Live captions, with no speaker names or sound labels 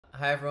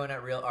Hi everyone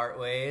at Real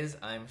Artways.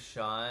 I'm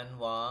Sean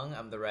Wang.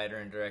 I'm the writer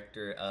and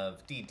director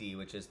of Dìdi,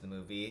 which is the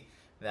movie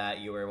that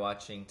you are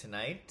watching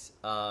tonight.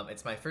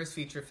 It's my first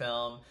feature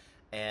film,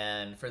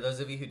 and for those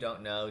of you who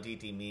don't know,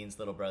 Dìdi means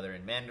little brother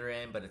in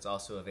Mandarin, but it's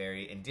also a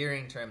very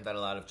endearing term that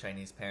a lot of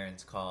Chinese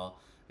parents call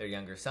their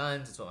younger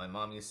sons. It's what my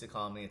mom used to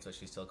call me. It's what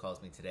she still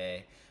calls me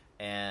today.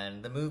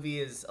 And the movie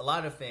is a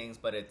lot of things,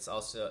 but it's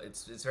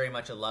very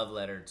much a love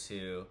letter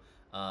to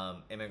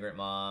immigrant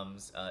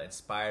moms,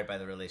 inspired by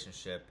the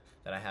relationship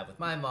that I have with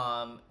my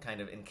mom,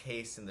 kind of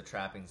encased in the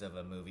trappings of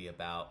a movie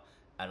about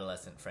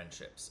adolescent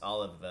friendships.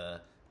 All of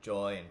the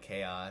joy and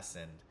chaos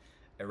and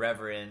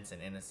irreverence and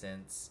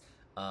innocence.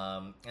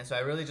 And so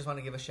I really just want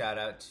to give a shout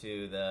out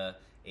to the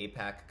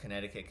APAC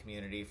Connecticut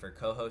community for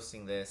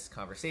co-hosting this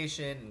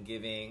conversation and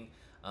giving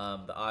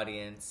the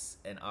audience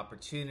an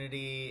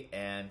opportunity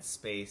and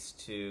space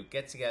to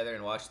get together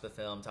and watch the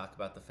film, talk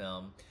about the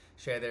film,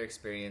 share their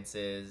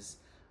experiences.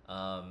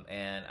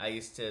 And I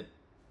used to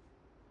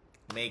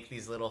make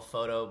these little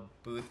photo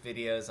booth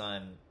videos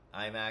on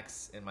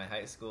IMAX in my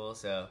high school,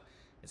 so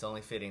it's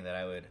only fitting that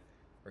I would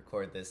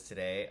record this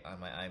today on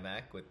my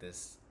iMac with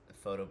this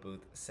photo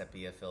booth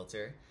sepia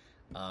filter.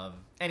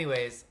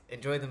 Anyways,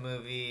 enjoy the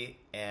movie,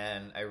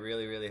 and I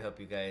really, really hope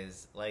you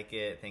guys like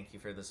it. Thank you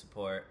for the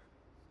support.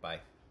 Bye.